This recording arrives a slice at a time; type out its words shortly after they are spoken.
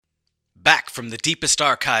from the deepest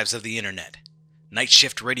archives of the internet. Night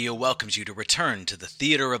Shift Radio welcomes you to return to the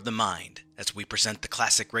theater of the mind as we present the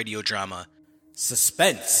classic radio drama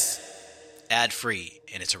Suspense, ad-free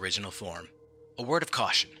in its original form. A word of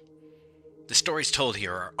caution. The stories told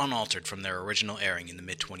here are unaltered from their original airing in the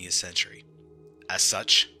mid-20th century. As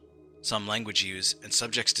such, some language used and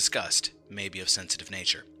subjects discussed may be of sensitive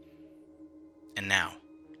nature. And now,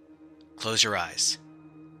 close your eyes,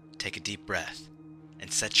 take a deep breath,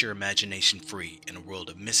 and set your imagination free in a world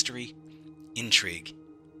of mystery, intrigue,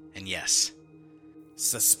 and yes,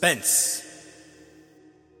 suspense.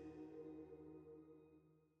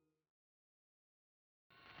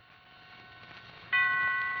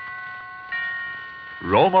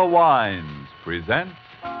 Roma Wines present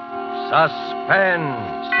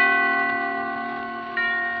Suspense.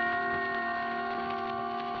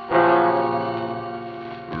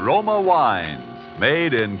 Roma Wines,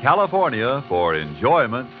 made in California for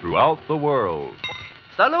enjoyment throughout the world.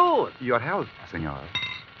 Salud. Your health, senor.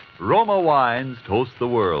 Roma Wines toast the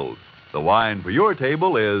world. The wine for your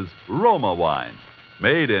table is Roma Wine,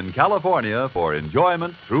 made in California for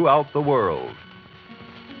enjoyment throughout the world.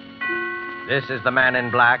 This is the man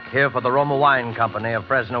in black, here for the Roma Wine Company of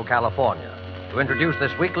Fresno, California, to introduce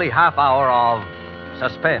this weekly half hour of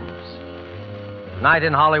Suspense. Tonight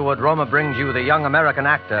in Hollywood, Roma brings you the young American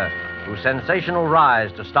actor whose sensational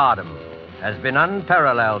rise to stardom has been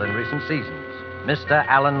unparalleled in recent seasons, Mr.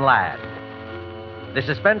 Alan Ladd. The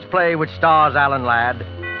suspense play which stars Alan Ladd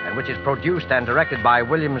and which is produced and directed by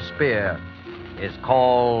William Spear is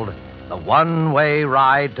called The One-Way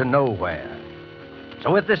Ride to Nowhere.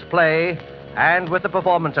 So with this play, and with the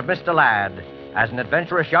performance of Mr. Ladd as an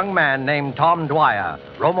adventurous young man named Tom Dwyer,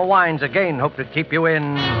 Roma Wines again hope to keep you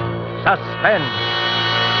in suspense.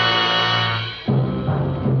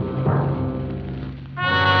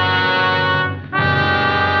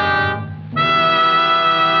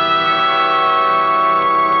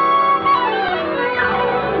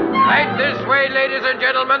 Right this way, ladies and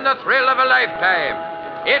gentlemen, the thrill of a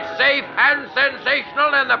lifetime. It's safe and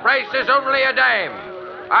sensational, and the price is only a dime.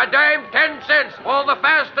 A dime, 10 cents for the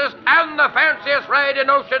fastest and the fanciest ride in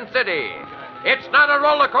Ocean City. It's not a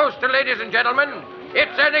roller coaster, ladies and gentlemen.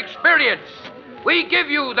 It's an experience. We give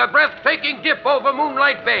you the breathtaking dip over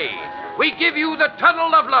Moonlight Bay. We give you the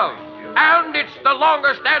Tunnel of Love. And it's the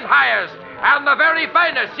longest and highest and the very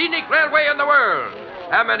finest scenic railway in the world.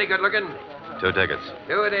 How many good looking? 2 tickets.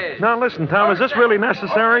 2 it is. Now, listen, Tom, is this really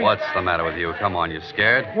necessary? What's the matter with you? Come on, you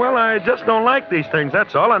scared? Well, I just don't like these things,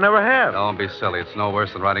 that's all. I never have. Don't be silly. It's no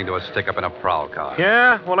worse than riding to a stick-up in a prowl car.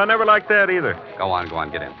 Yeah? Well, I never liked that either. Go on,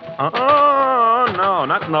 get in. Oh, no,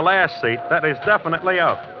 not in the last seat. That is definitely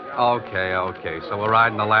out. Okay. So we'll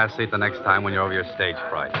ride in the last seat the next time when you're over your stage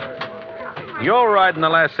fright. You'll ride in the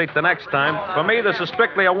last seat the next time. For me, this is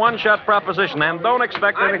strictly a one-shot proposition, and don't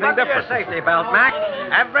expect anything different. Your safety belt, Mac.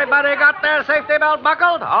 Everybody got their safety belt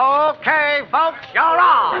buckled? Okay, folks, you're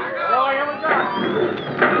on. So here we go.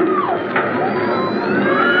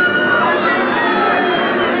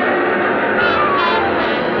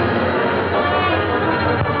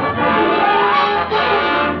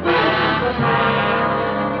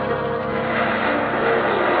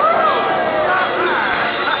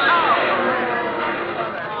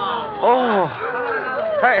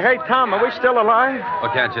 Hey, Tom, are we still alive?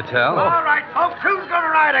 Well, can't you tell? All right, folks, who's going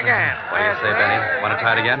to ride again? What do you say, Benny? Want to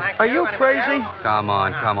try it again? Are you crazy? Come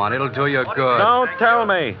on. It'll do you good. Don't tell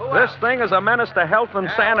me. This thing is a menace to health and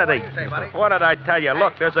sanity. What did I tell you?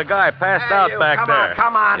 Look, there's a guy passed out back there.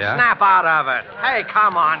 Come on, Yeah? snap out of it. Hey,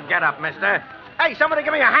 come on, get up, mister. Hey, somebody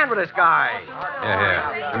give me a hand with this guy. Here.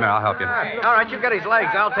 Come here, I'll help you. All right, you get his legs.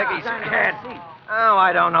 I'll take his head. Oh,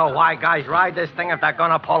 I don't know why guys ride this thing if they're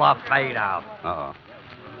going to pull a fade out. Uh-oh.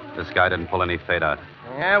 This guy didn't pull any fade out.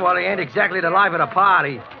 Yeah, well, he ain't exactly the life of the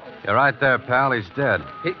party. You're right there, pal. He's dead.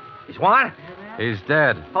 He's what? He's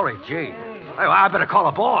dead. Holy gee. Hey, well, I better call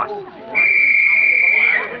a boss. All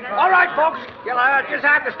right, folks. You'll just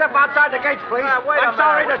have to step outside the gates, please. I'm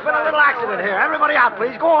sorry, there's been a little accident here. Everybody out,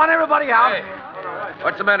 please. Go on, everybody out. Hey,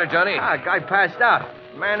 what's the matter, Johnny? Guy passed out.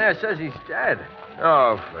 Man there says he's dead.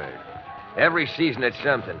 Oh, Frank. Every season it's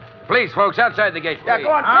something. Please, folks, outside the gate, please. Yeah,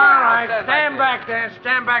 go on. All right, stand back there.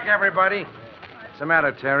 Stand back, everybody. What's the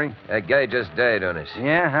matter, Terry? That guy just died on us.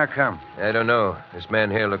 Yeah? How come? I don't know. This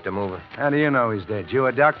man here looked him over. How do you know he's dead? You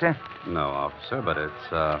a doctor? No, officer, but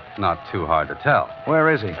it's not too hard to tell. Where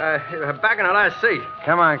is he? Back in the last seat.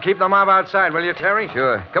 Come on, keep the mob outside, will you, Terry?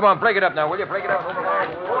 Sure. Come on, break it up now, will you? Break it up.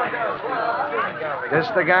 This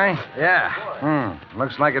the guy? Yeah.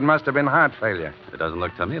 Looks like it must have been heart failure. It doesn't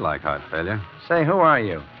look to me like heart failure. Say, who are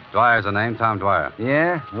you? Dwyer's the name, Tom Dwyer.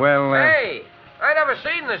 Yeah? Well, Hey, I never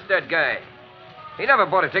seen this dead guy. He never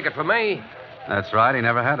bought a ticket for me. That's right, he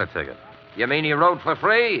never had a ticket. You mean he rode for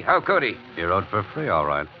free? How could he? He rode for free, all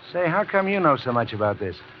right. Say, how come you know so much about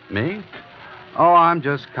this? Me? Oh, I'm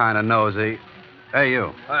just kind of nosy. Hey,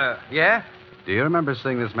 you. Yeah? Do you remember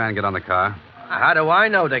seeing this man get on the car? How do I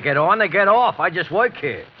know? They get on, they get off. I just work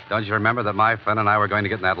here. Don't you remember that my friend and I were going to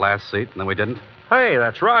get in that last seat, and then we didn't? Hey,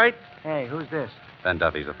 that's right. Hey, who's this? Ben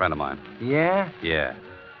Duffy's a friend of mine. Yeah? Yeah.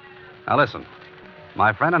 Now, listen.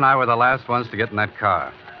 My friend and I were the last ones to get in that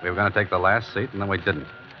car. We were going to take the last seat, and then we didn't.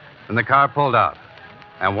 Then the car pulled out.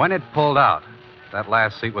 And when it pulled out, that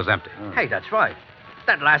last seat was empty. Hey, that's right.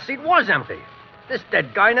 That last seat was empty. This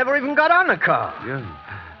dead guy never even got on the car. Yeah.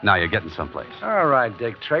 Now you're getting someplace. All right,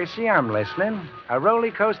 Dick Tracy, I'm listening. A roller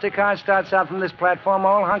coaster car starts out from this platform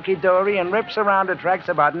all hunky-dory and rips around the tracks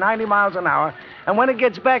about 90 miles an hour. And when it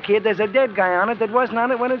gets back here, there's a dead guy on it that wasn't on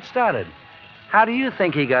it when it started. How do you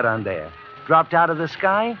think he got on there? Dropped out of the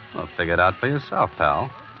sky? Well, figure it out for yourself, pal.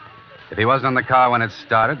 If he wasn't in the car when it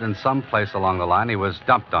started, then someplace along the line he was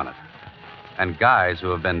dumped on it. And guys who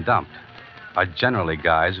have been dumped are generally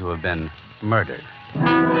guys who have been murdered.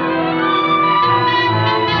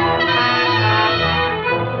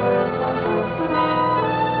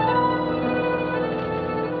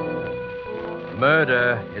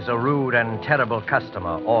 Murder is a rude and terrible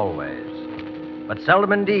customer, always. But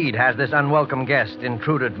seldom indeed has this unwelcome guest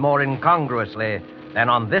intruded more incongruously than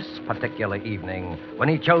on this particular evening when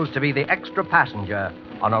he chose to be the extra passenger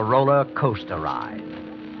on a roller coaster ride.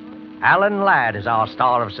 Alan Ladd is our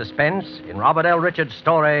star of suspense in Robert L. Richards'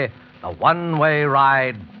 story, The One-Way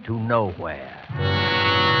Ride to Nowhere.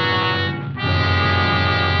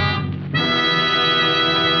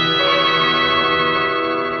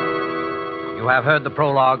 You have heard the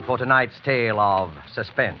prologue for tonight's tale of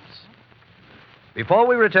suspense. Before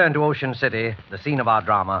we return to Ocean City, the scene of our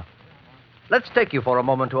drama, let's take you for a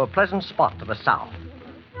moment to a pleasant spot to the south.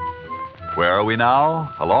 Where are we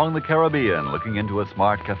now? Along the Caribbean, looking into a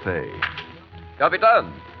smart cafe.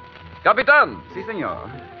 Capitan! Capitan! Si,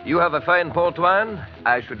 senor. You have a fine port wine?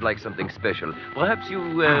 I should like something special. Perhaps you,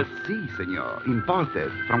 Si, senor.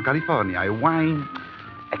 Imported from California. A wine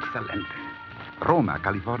excellent. Roma,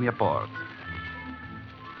 California port.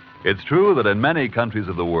 It's true that in many countries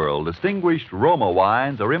of the world, distinguished Roma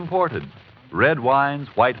wines are imported. Red wines,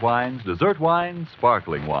 white wines, dessert wines,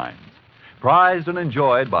 sparkling wines. Prized and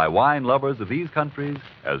enjoyed by wine lovers of these countries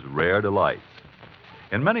as rare delights.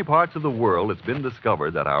 In many parts of the world, it's been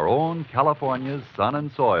discovered that our own California's sun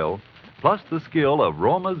and soil, plus the skill of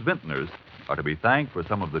Roma's vintners, are to be thanked for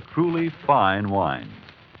some of the truly fine wines.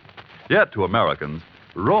 Yet to Americans,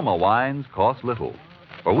 Roma wines cost little,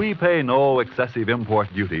 for we pay no excessive import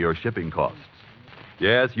duty or shipping costs.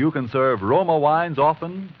 Yes, you can serve Roma wines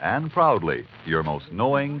often and proudly to your most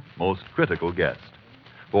knowing, most critical guest.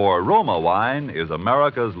 For Roma wine is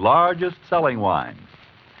America's largest selling wine.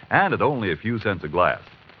 And at only a few cents a glass,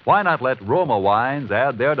 why not let Roma wines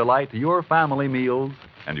add their delight to your family meals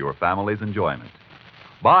and your family's enjoyment?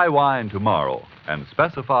 Buy wine tomorrow and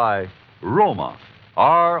specify Roma,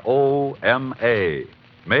 R-O-M-A,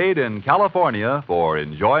 made in California for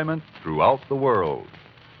enjoyment throughout the world.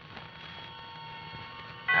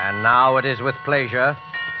 And now it is with pleasure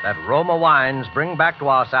that Roma Wines bring back to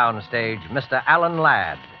our soundstage Mr. Alan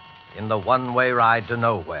Ladd in The One-Way Ride to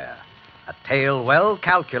Nowhere, a tale well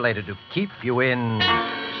calculated to keep you in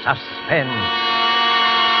suspense.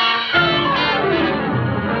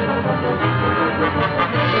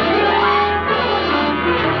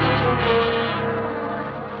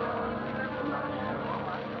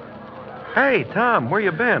 Hey, Tom, where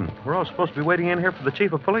you been? We're all supposed to be waiting in here for the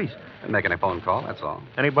chief of police. Been making a phone call, that's all.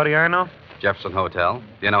 Anybody I know? Jefferson Hotel.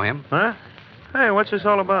 Do you know him? Huh? Hey, what's this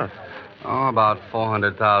all about? Oh, about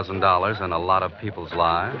 $400,000 and a lot of people's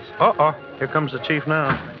lives. Uh-oh. Here comes the chief now.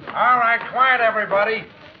 All right, quiet, everybody.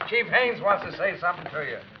 Chief Haynes wants to say something to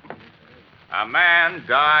you. A man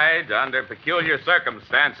died under peculiar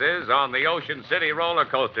circumstances on the Ocean City roller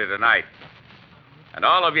coaster tonight. And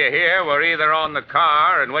all of you here were either on the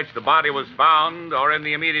car in which the body was found or in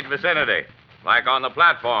the immediate vicinity, like on the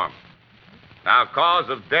platform. Now, cause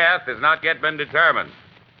of death has not yet been determined,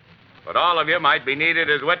 but all of you might be needed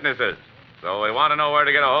as witnesses, so we want to know where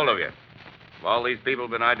to get a hold of you. Have all these people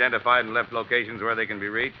been identified and left locations where they can be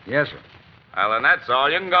reached? Yes, sir. Well, then that's all.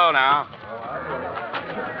 You can go now.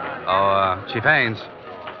 Chief Haynes,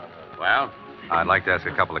 Well, I'd like to ask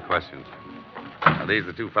a couple of questions. are these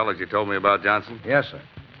the two fellows you told me about, Johnson? Yes, sir.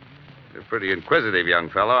 You're a pretty inquisitive young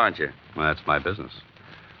fellow, aren't you? Well, that's my business.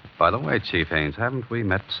 By the way, Chief Haynes, haven't we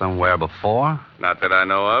met somewhere before? Not that I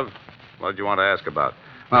know of. What did you want to ask about?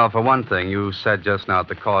 Well, for one thing, you said just now that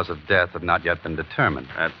the cause of death had not yet been determined.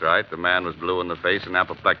 That's right. The man was blue in the face and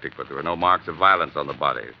apoplectic, but there were no marks of violence on the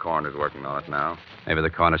body. The coroner's working on it now. Maybe the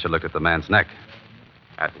coroner should look at the man's neck.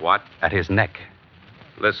 At what? At his neck.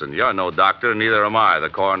 Listen, you're no doctor, and neither am I. The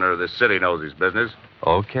coroner of this city knows his business.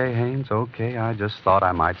 Okay, Haynes, okay. I just thought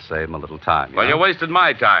I might save him a little time. Well, you're wasting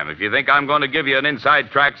my time. If you think I'm going to give you an inside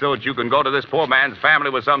track so that you can go to this poor man's family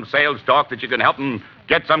with some sales talk that you can help him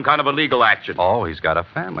get some kind of a legal action. Oh, he's got a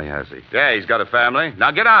family, has he? Yeah, he's got a family. Now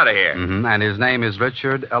get out of here. Mm-hmm. And his name is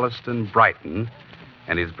Richard Elliston Brighton,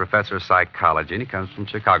 and he's a professor of psychology, and he comes from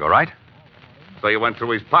Chicago, right? So you went through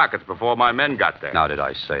his pockets before my men got there. Now, did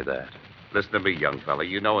I say that? Listen to me, young fella.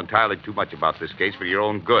 You know entirely too much about this case for your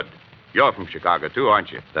own good. You're from Chicago, too,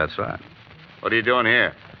 aren't you? That's right. What are you doing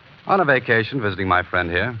here? On a vacation, visiting my friend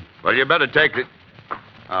here. Well, you better take it.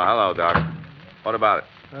 Oh, hello, Doc. What about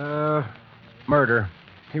it? Murder.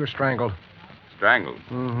 He was strangled. Strangled?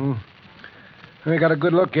 Mm-hmm. We got a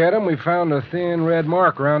good look at him. We found a thin red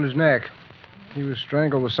mark around his neck. He was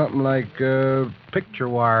strangled with something like picture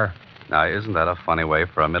wire. Now, isn't that a funny way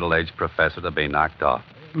for a middle-aged professor to be knocked off?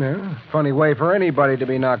 Yeah, funny way for anybody to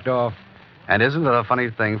be knocked off. And isn't it a funny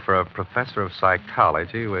thing for a professor of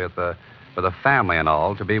psychology with a family and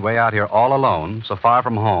all to be way out here all alone, so far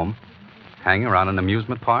from home, hanging around an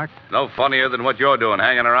amusement park? No funnier than what you're doing,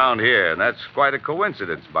 hanging around here. And that's quite a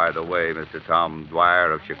coincidence, by the way, Mr. Tom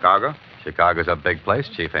Dwyer of Chicago. Chicago's a big place,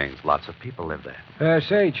 Chief Haynes. Lots of people live there.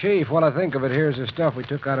 Say, Chief, what I think of it, here's the stuff we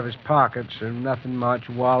took out of his pockets. And nothing much,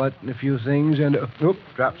 wallet and a few things, and...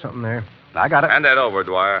 dropped something there. I got it. Hand that over,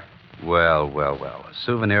 Dwyer. Well. A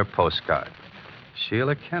souvenir postcard.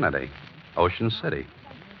 Sheila Kennedy, Ocean City.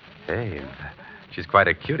 Hey, she's quite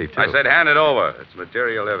a cutie, too. I said hand it over. It's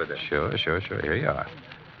material evidence. Sure. Here you are.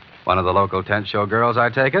 One of the local tent show girls, I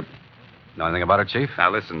take it? Know anything about her, Chief?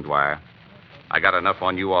 Now, listen, Dwyer. I got enough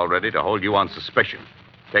on you already to hold you on suspicion.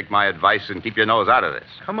 Take my advice and keep your nose out of this.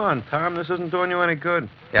 Come on, Tom. This isn't doing you any good.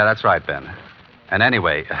 Yeah, that's right, Ben. And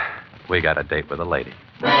anyway, we got a date with a lady.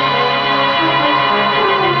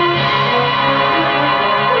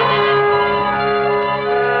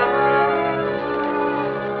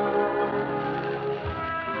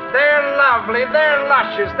 They're lovely, they're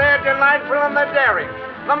luscious, they're delightful, and they're daring.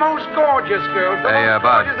 The most gorgeous girls. Hey,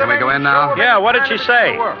 Bud, can we go in now? Yeah, what did she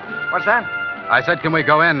say? What's that? I said, can we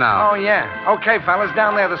go in now? Oh, yeah. Okay, fellas,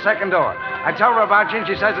 down there, the second door. I told her about you, and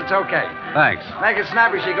she says it's okay. Thanks. Make it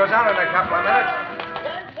snappy. She goes out in a couple of minutes.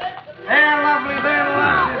 They're lovely, they're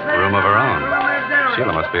luscious. Room of her own.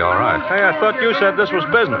 Sheila must be all right. Hey, I thought you said this was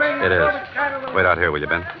business. It is. Wait out here, will you,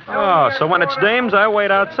 Ben? Oh, so when it's dames, I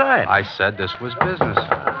wait outside. I said this was business.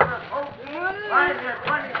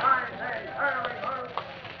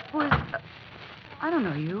 Who is... I don't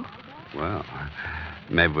know you. Well,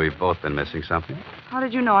 maybe we've both been missing something. How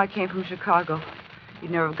did you know I came from Chicago?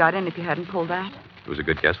 You'd never have got in if you hadn't pulled that. It was a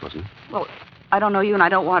good guess, wasn't it? Well, I don't know you and I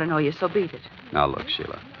don't want to know you, so beat it. Now, look,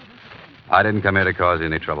 Sheila. I didn't come here to cause you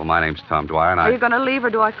any trouble. My name's Tom Dwyer, and Are you going to leave or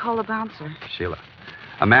do I call the bouncer? Sheila,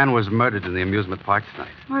 a man was murdered in the amusement park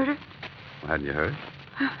tonight. Murdered? Well, hadn't you heard?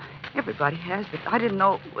 Everybody has, but I didn't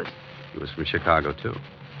know it was... He was from Chicago, too.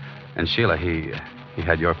 And, Sheila, he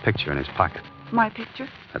had your picture in his pocket. My picture?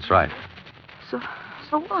 That's right. So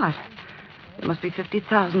what? There must be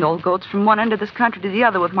 50,000 old goats from one end of this country to the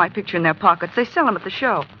other with my picture in their pockets. They sell them at the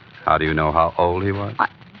show. How do you know how old he was?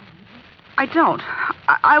 I don't.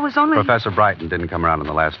 I was only... Professor Brighton didn't come around in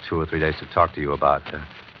the last 2 or 3 days to talk to you about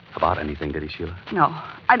anything, did he, Sheila? No.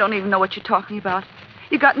 I don't even know what you're talking about.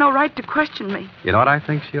 You got no right to question me. You know what I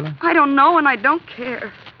think, Sheila? I don't know, and I don't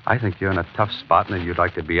care. I think you're in a tough spot, and you'd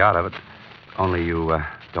like to be out of it. Only you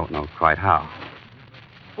don't know quite how.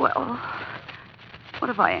 Well, what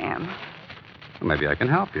if I am? Well, maybe I can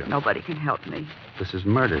help you. Nobody can help me. This is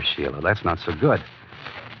murder, Sheila. That's not so good.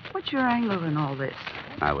 What's your angle in all this?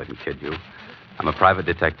 I wouldn't kid you. I'm a private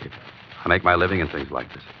detective. I make my living in things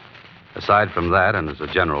like this. Aside from that, and as a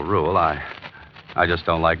general rule, I just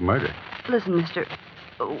don't like murder. Listen, mister,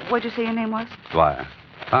 what'd you say your name was? Dwyer.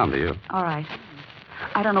 Tom to you. All right.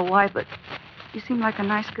 I don't know why, but you seem like a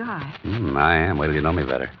nice guy. I am. Wait till you know me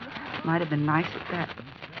better. Might have been nice at that, but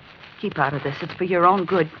keep out of this. It's for your own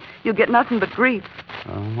good. You'll get nothing but grief.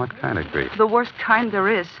 Oh, what kind of grief? The worst kind there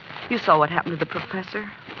is. You saw what happened to the professor.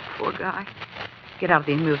 Poor guy. Get out of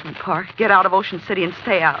the amusement park. Get out of Ocean City and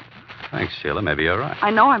stay out. Thanks, Sheila. Maybe you're right.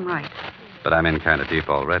 I know I'm right. But I'm in kind of deep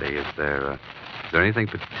already. Is there anything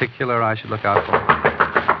particular I should look out for?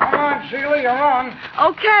 Come on, Sheila, you're on.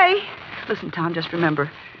 Okay. Listen, Tom, just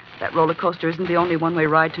remember, that roller coaster isn't the only one-way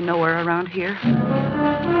ride to nowhere around here.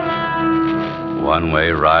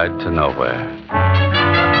 One-way ride to nowhere.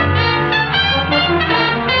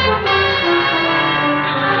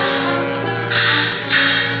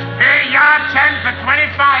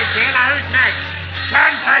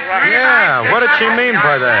 What did she mean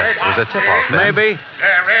by that? It was a tip-off, Ben. Maybe.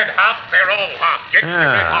 Red hot, they're all hot. Get your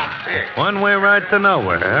red hot. Yeah. One-way ride to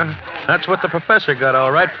nowhere, huh? That's what the professor got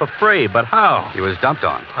all right for free, but how? He was dumped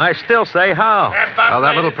on. I still say how. Well,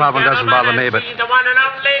 that little problem doesn't bother me, but... The one and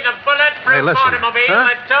only, the bulletproof Hey, listen. automobile Huh?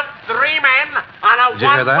 that took 3 men on a Did you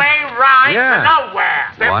hear that? one-way ride Yeah. to nowhere.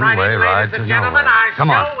 Step One-way right in, ride ladies and to gentlemen. nowhere. Our Come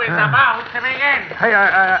on. show is about to begin. Hey,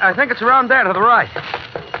 I think it's around there to the right.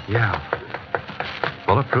 Yeah.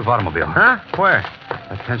 Bulletproof automobile. Huh? Where?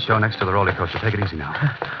 That tent show next to the roller coaster. Take it easy now.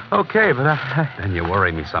 Okay, but Ben, you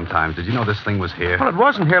worry me sometimes. Did you know this thing was here? Well, it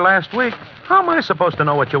wasn't here last week. How am I supposed to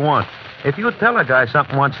know what you want? If you tell a guy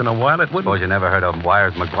something once in a while, it wouldn't... Suppose you never heard of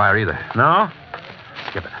Wires McGuire either. No?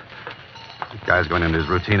 Skip it. The guy's going into his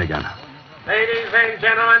routine again. Ladies and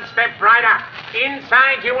gentlemen, step right up.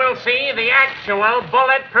 Inside you will see the actual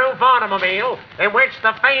bulletproof automobile in which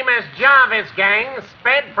the famous Jarvis gang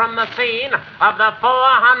sped from the scene of the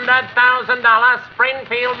 $400,000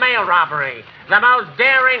 Springfield mail robbery, the most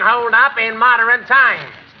daring hold-up in modern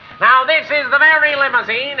times. Now, this is the very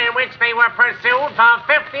limousine in which they were pursued for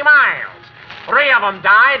 50 miles. 3 of them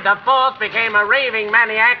died. The 4th became a raving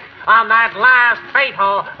maniac on that last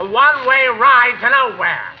fatal one-way ride to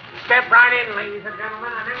nowhere. Step right in, ladies and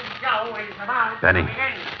gentlemen. A new show is about to Benny.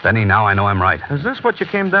 begin. Benny, now I know I'm right. Is this what you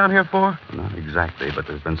came down here for? Not exactly, but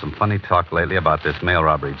there's been some funny talk lately about this mail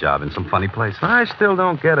robbery job in some funny places. I still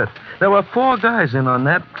don't get it. There were 4 guys in on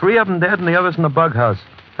that. 3 of them dead and the others in the bug house.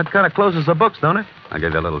 That kind of closes the books, don't it? I'll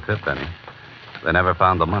give you a little tip, Benny. They never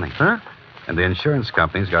found the money. Huh? And the insurance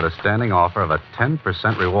company's got a standing offer of a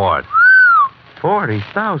 10% reward.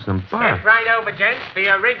 40,000 Step bucks. right over, gents. The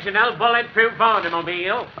original bulletproof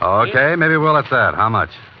automobile. Okay, maybe we'll at that. How much?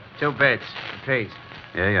 2 bits, please.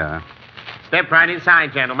 Yeah. Step right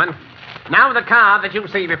inside, gentlemen. Now the car that you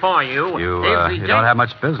see before you, You is the don't have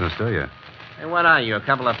much business, do you? Hey, what are you, a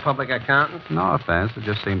couple of public accountants? No offense. It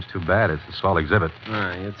just seems too bad. It's a swell exhibit.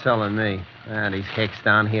 You're telling me. These hicks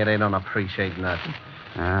down here, they don't appreciate nothing.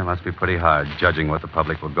 It must be pretty hard judging what the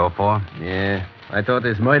public will go for. Yeah. I thought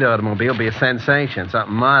this murder automobile would be a sensation,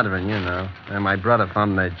 something modern, you know. And my brother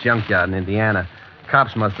found it in a junkyard in Indiana.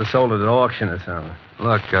 Cops must have sold it at auction or something.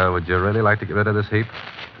 Look, would you really like to get rid of this heap?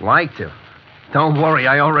 Like to? Don't worry,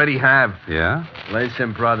 I already have. Yeah?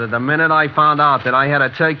 Listen, brother, the minute I found out that I had a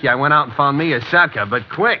turkey, I went out and found me a sucker, but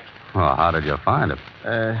quick. Well, how did you find it?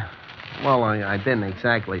 Well, I didn't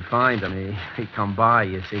exactly find him. He come by,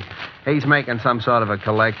 you see. He's making some sort of a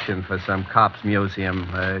collection for some cops museum.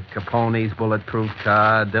 Capone's bulletproof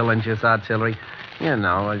car, Dillinger's artillery. You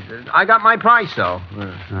know, I got my price, though.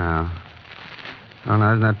 Oh. Oh,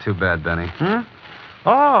 no, isn't that too bad, Benny?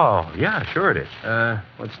 Oh, yeah, sure it is.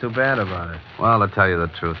 What's too bad about it? Well, to tell you the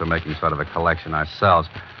truth, we're making sort of a collection ourselves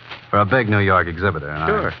for a big New York exhibitor. And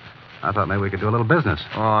Sure. I thought maybe we could do a little business.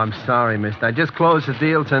 Oh, I'm sorry, mister. I just closed the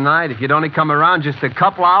deal tonight. If you'd only come around just a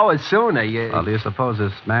couple hours sooner, Well, do you suppose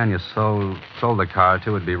this man you sold the car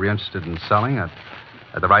to would be interested in selling at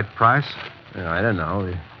the right price? I don't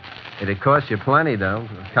know. It'd cost you plenty, though.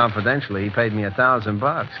 Confidentially, he paid me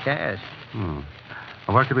 $1,000 cash.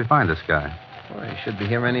 Well, where could we find this guy? Well, he should be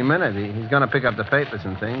here any minute. He's going to pick up the papers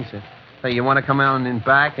and things. Hey, you want to come out and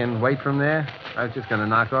back and wait from there? I was just going to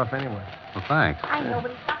knock off anyway. Well, thanks. I know,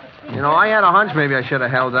 but he's not the You know, I had a hunch maybe I should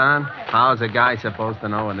have held on. How's a guy supposed to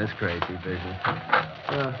know in this crazy business?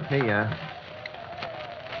 Here you are.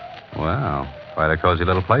 Well, quite a cozy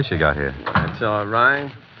little place you got here. That's all right.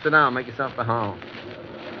 Sit down, make yourself at home.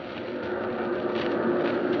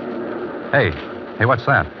 Hey, what's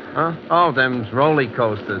that? Huh? Oh, them's roller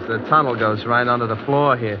coasters. The tunnel goes right under the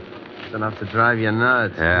floor here. It's enough to drive you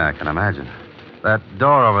nuts. Yeah, I can imagine. That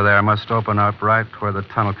door over there must open up right where the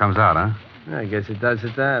tunnel comes out, huh? Yeah, I guess it does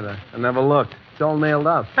at that. I never looked. It's all nailed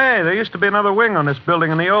up. Hey, there used to be another wing on this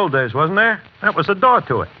building in the old days, wasn't there? That was the door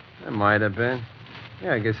to it. It might have been.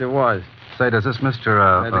 Yeah, I guess it was. Say, does this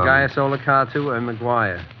Mr. The guy I sold the car to,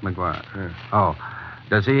 McGuire. McGuire. Yeah. Oh.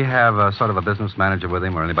 Does he have sort of a business manager with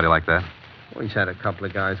him or anybody like that? Well, he's had a couple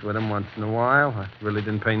of guys with him once in a while. I really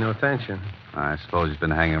didn't pay no attention. I suppose he's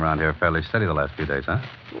been hanging around here fairly steady the last few days, huh?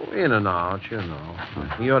 Well, in and out, you know.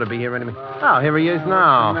 He ought to be here any minute. Oh, here he is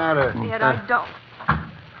now. What's the matter? Yet I don't.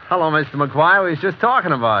 Hello, Mr. McGuire. We was just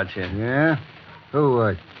talking about you. Yeah? Who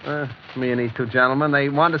was? Me and these 2 gentlemen. They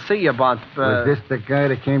wanted to see you about... Was this the guy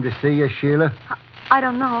that came to see you, Sheila? I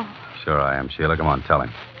don't know. Sure I am, Sheila. Come on, tell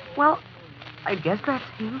him. Well, I guess that's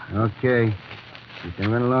him. Okay. You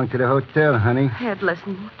can run along to the hotel, honey. Ed,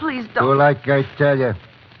 listen. Please Do don't. like I tell you.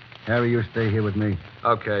 Harry, you stay here with me.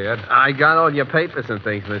 Okay, Ed. I got all your papers and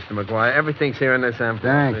things, Mr. McGuire. Everything's here in this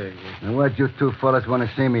envelope. Thanks. And what you 2 fellas want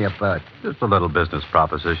to see me about? Just a little business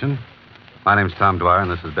proposition. My name's Tom Dwyer, and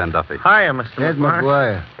this is Ben Duffy. Hiya, Mr. Ed McGuire.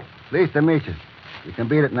 McGuire. Pleased to meet you. You can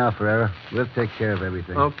beat it now, Ferrera. We'll take care of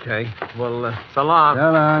everything. Okay. Well, so long.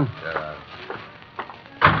 So long.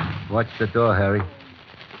 Watch the door, Harry.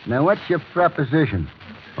 Now, what's your proposition?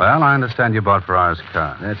 Well, I understand you bought Ferrara's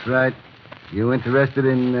car. That's right. You interested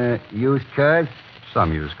in used cars?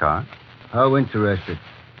 Some used car. How interested?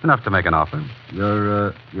 Enough to make an offer.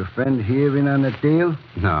 Your friend here in on the deal?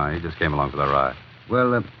 No, he just came along for the ride.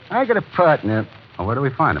 Well, I got a partner. Well, where do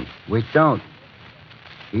we find him? We don't.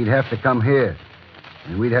 He'd have to come here.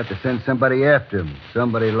 And we'd have to send somebody after him.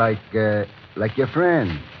 Somebody like your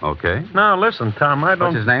friend. Okay. Now, listen, Tom, I don't...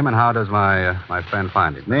 What's his name, and how does my friend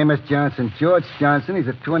find him? Name is Johnson. George Johnson. He's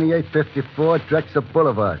at 2854 Drexel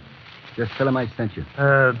Boulevard. Just tell him I sent you.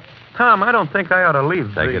 Tom, I don't think I ought to leave.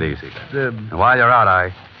 Take it easy. And while you're out,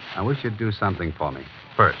 I wish you'd do something for me.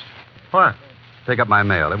 First. What? Pick up my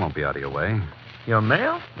mail. It won't be out of your way. Your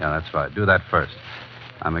mail? Yeah, that's right. Do that first.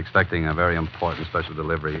 I'm expecting a very important special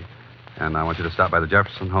delivery, and I want you to stop by the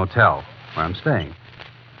Jefferson Hotel, where I'm staying.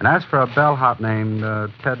 And ask for a bellhop named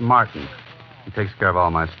Ted Martin. He takes care of all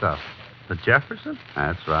my stuff. The Jefferson?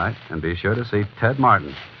 That's right. And be sure to see Ted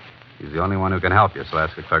Martin. He's the only one who can help you, so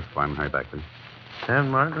ask the clerk for him. Hurry back, please. Ted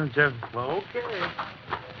Martin and Jefferson. Well, okay.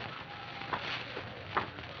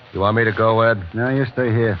 You want me to go, Ed? No, you stay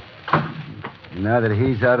here. Now that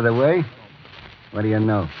he's out of the way, what do you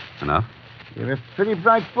know? Enough? You're a pretty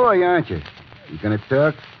bright boy, aren't you? You gonna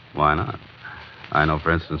talk? Why not? I know,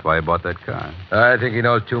 for instance, why he bought that car. I think he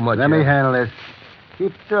knows too much. Let me handle this.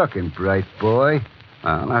 Keep talking, bright boy.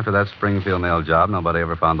 Well, after that Springfield nail job, nobody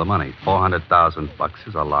ever found the money. $400,000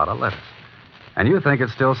 is a lot of lettuce. And you think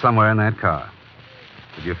it's still somewhere in that car.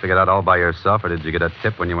 Did you figure it out all by yourself, or did you get a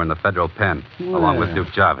tip when you were in the federal pen, along with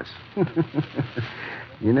Duke Jarvis?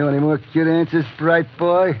 You know any more cute answers, bright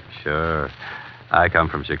boy? Sure. I come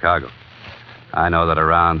from Chicago. I know that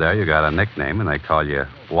around there you got a nickname, and they call you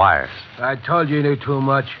Wires. I told you knew too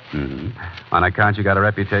much. Mm-hmm. On account you got a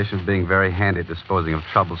reputation of being very handy at disposing of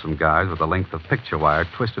troublesome guys with a length of picture wire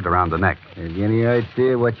twisted around the neck. Have you any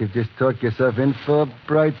idea what you've just talked yourself in for,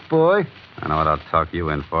 bright boy? I know what I'll talk you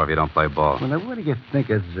in for if you don't play ball. Well, now, what do you think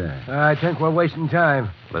of that? I think we're wasting time.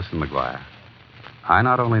 Listen, McGuire. I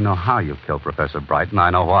not only know how you killed Professor Brighton,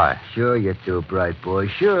 I know why. Sure you do, bright boy.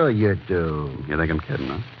 Sure you do. You think I'm kidding,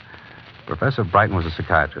 huh? Professor Brighton was a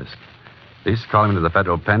psychiatrist. They used to call him into the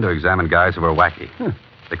federal pen to examine guys who were wacky.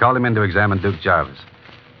 They called him in to examine Duke Jarvis.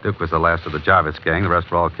 Duke was the last of the Jarvis gang. The rest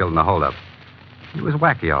were all killed in the holdup. He was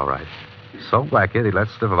wacky, all right. So wacky that he let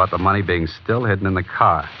slip about the money being still hidden in the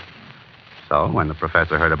car. So when the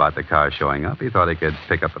professor heard about the car showing up, he thought he could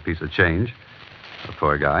pick up a piece of change. The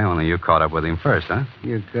poor guy, only you caught up with him first, huh?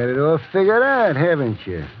 You got it all figured out, haven't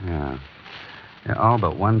you? Yeah, all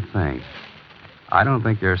but one thing. I don't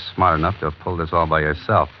think you're smart enough to have pulled this all by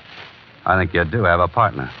yourself. I think you do have a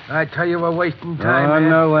partner. I tell you, we're wasting time, Oh, man.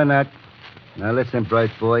 no, we're not. Now, listen,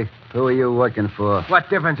 bright boy. Who are you working for? What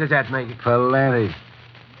difference does that make? Palante.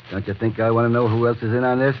 Don't you think I want to know who else is in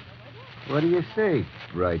on this? What do you say,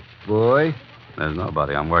 bright boy? There's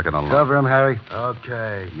nobody. I'm working alone. Cover him, Harry.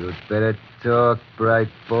 Okay. You'd better talk, bright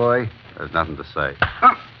boy. There's nothing to say.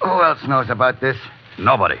 Who else knows about this?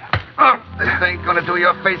 Nobody. This ain't gonna do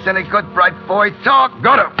your face any good, bright boy. Talk.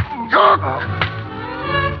 Go to. Talk.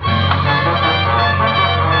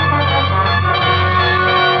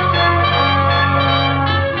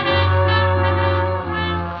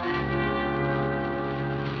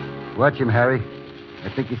 Watch him, Harry. I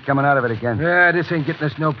think he's coming out of it again. Yeah, this ain't getting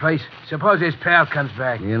us no place. Suppose his pal comes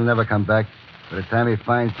back. He'll never come back. By the time he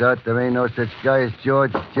finds out there ain't no such guy as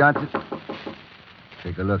George Johnson.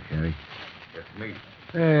 Take a look, Harry. Yes, me.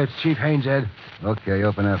 Hey, it's Chief Haynes, Ed. Okay,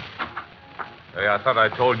 open up. Hey, I thought I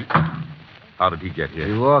told you. How did he get here?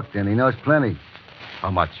 He walked in. He knows plenty. How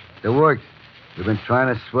much? The works. We've been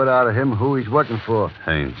trying to sweat out of him who he's working for.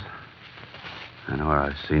 Haynes. I know where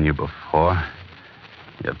I've seen you before.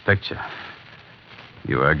 Your picture.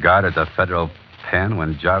 You were a guard at the federal pen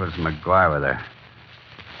when Jarvis and McGuire were there.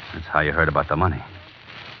 That's how you heard about the money.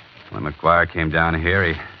 When McGuire came down here,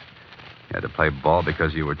 he had to play ball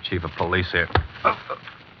because you were chief of police here.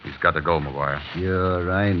 He's got to go, McGuire.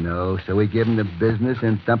 Sure, I know. So we give him the business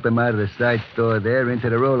and dump him out of the side store there into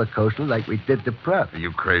the roller coaster like we did the prop. Are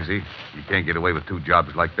you crazy? You can't get away with two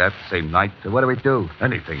jobs like that the same night. So what do we do?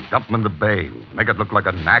 Anything. Dump him in the bay. Make it look like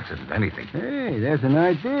an accident. Anything. Hey, there's an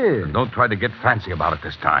idea. And don't try to get fancy about it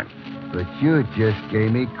this time. But you just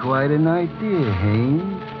gave me quite an idea,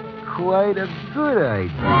 Haynes. Quite a good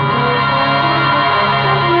idea.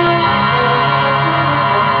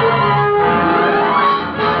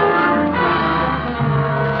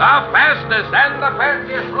 The fastest and the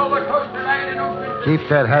fanciest roller coaster ride in Oakland. Keep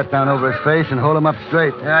that hat down over his face and hold him up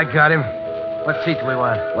straight. Yeah, I got him. What seat do we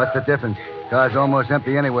want? What's the difference? Car's almost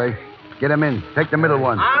empty anyway. Get him in. Take the middle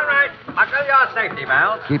one. All right. Buckle your safety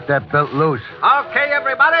belts. Keep that belt loose. Okay,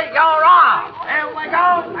 everybody, you're off. Here we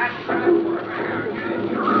go.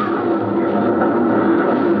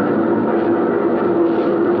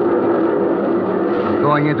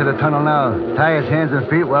 Going into the tunnel now. Tie his hands and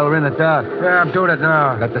feet while we're in the dark. Yeah, I'm doing it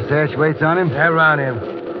now. Got the sash weights on him? Yeah, around him.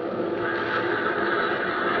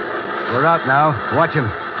 We're out now. Watch him.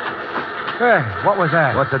 Hey, what was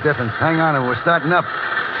that? What's the difference? Hang on, and we're starting up.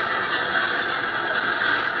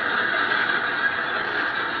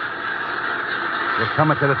 We're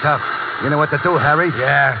coming to the top. You know what to do, Harry?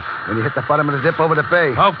 Yeah. When you hit the bottom of the dip over the bay.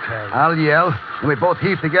 Okay. I'll yell, and we both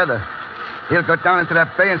heave together. He'll go down into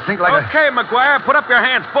that bay and sink like Okay, McGuire, put up your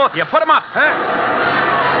hands, both of you. Put them up.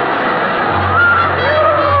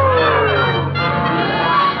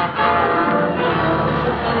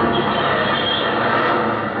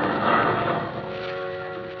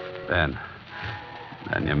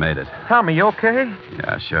 Then you made it. Tommy, you okay?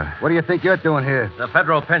 Yeah, sure. What do you think you're doing here? The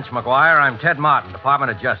federal pinch, McGuire. I'm Ted Martin,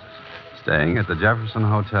 Department of Justice. Staying at the Jefferson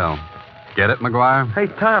Hotel. Get it, McGuire? Hey,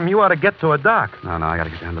 Tom, you ought to get to a dock. No, I got to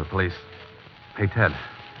get down to the police. Hey, Ted.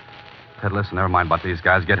 Ted, listen, never mind about these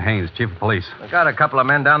guys. Get Haynes, chief of police. I got a couple of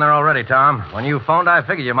men down there already, Tom. When you phoned, I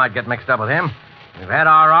figured you might get mixed up with him. We've had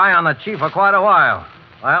our eye on the chief for quite a while.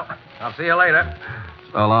 Well, I'll see you later.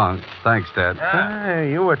 So long. Thanks, Ted.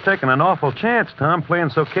 Hey, you were taking an awful chance, Tom, playing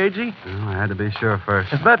so cagey. Well, I had to be sure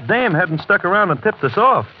first. If that dame hadn't stuck around and tipped us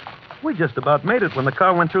off, we just about made it when the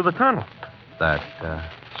car went through the tunnel. That,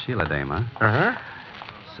 Sheila dame, huh? Uh-huh.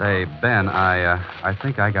 Say, Ben, I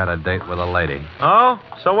think I got a date with a lady. Oh?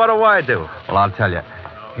 So what do I do? Well, I'll tell you.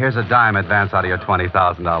 Here's a dime advance out of your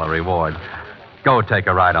 $20,000 reward. Go take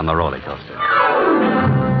a ride on the roller coaster.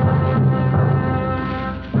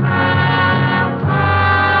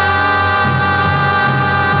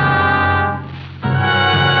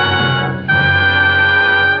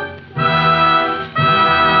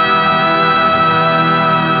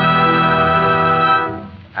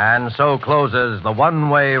 And so closes The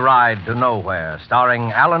One-Way Ride to Nowhere,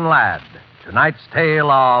 starring Alan Ladd. Tonight's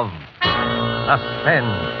tale of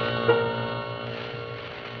suspense.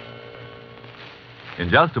 In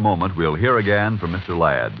just a moment, we'll hear again from Mr.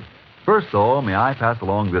 Ladd. First, though, may I pass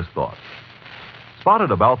along this thought.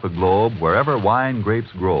 Spotted about the globe, wherever wine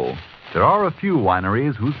grapes grow, there are a few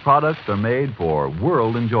wineries whose products are made for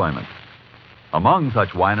world enjoyment. Among such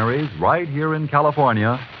wineries, right here in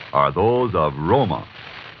California, are those of Roma.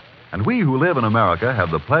 And we who live in America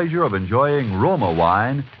have the pleasure of enjoying Roma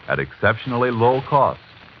wine at exceptionally low cost.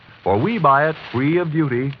 For we buy it free of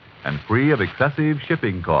duty and free of excessive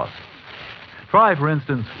shipping costs. Try, for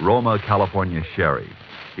instance, Roma California Sherry.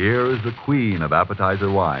 Here is the queen of appetizer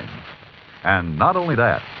wines. And not only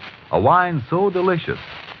that, a wine so delicious,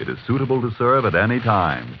 it is suitable to serve at any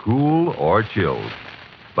time, cool or chilled.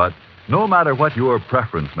 But no matter what your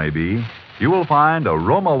preference may be, you will find a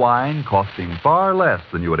Roma wine costing far less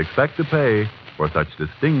than you would expect to pay for such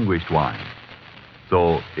distinguished wine.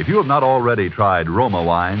 So, if you have not already tried Roma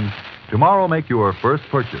wines, tomorrow make your first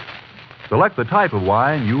purchase. Select the type of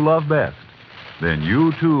wine you love best. Then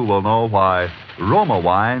you, too, will know why Roma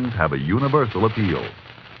wines have a universal appeal.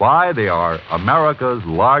 Why they are America's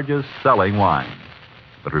largest selling wine.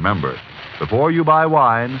 But remember, before you buy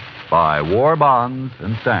wine, buy war bonds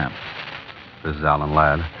and stamps. This is Alan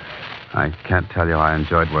Ladd. I can't tell you I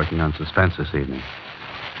enjoyed working on Suspense this evening.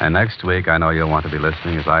 And next week, I know you'll want to be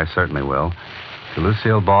listening, as I certainly will, to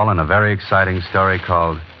Lucille Ball and a very exciting story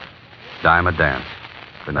called Dime a Dance.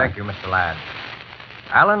 Good night. Thank you, Mr. Ladd.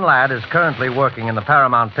 Alan Ladd is currently working in the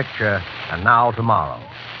Paramount picture And Now Tomorrow.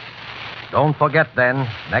 Don't forget, then,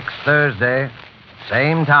 next Thursday,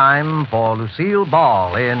 same time for Lucille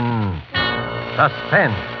Ball in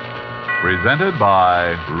Suspense. Presented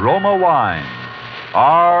by Roma Wine.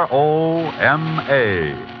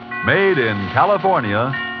 R-O-M-A. Made in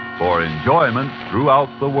California for enjoyment throughout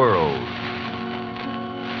the world.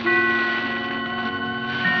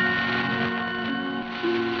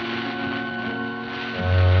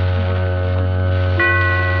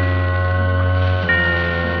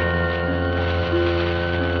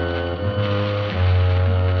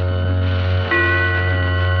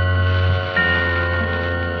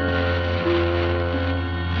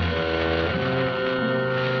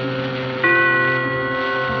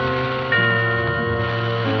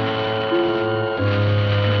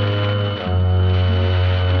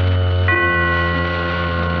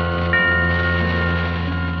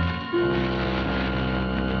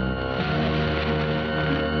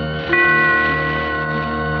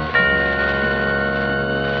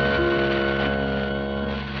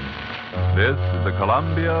 This is the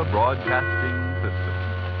Columbia Broadcasting System.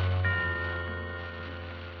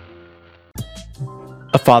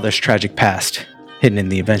 A father's tragic past, hidden in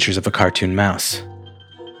the adventures of a cartoon mouse.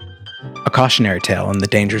 A cautionary tale on the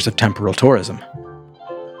dangers of temporal tourism.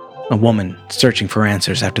 A woman searching for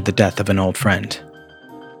answers after the death of an old friend.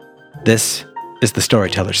 This is the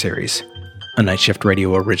Storyteller Series, a Night Shift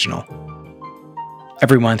Radio original.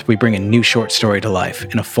 Every month we bring a new short story to life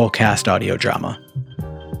in a full-cast audio drama.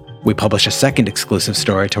 We publish a second exclusive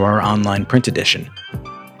story to our online print edition,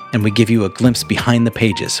 and we give you a glimpse behind the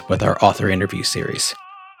pages with our author interview series.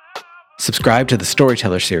 Subscribe to the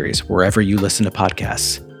Storyteller Series wherever you listen to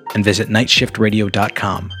podcasts, and visit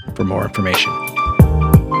nightshiftradio.com for more information.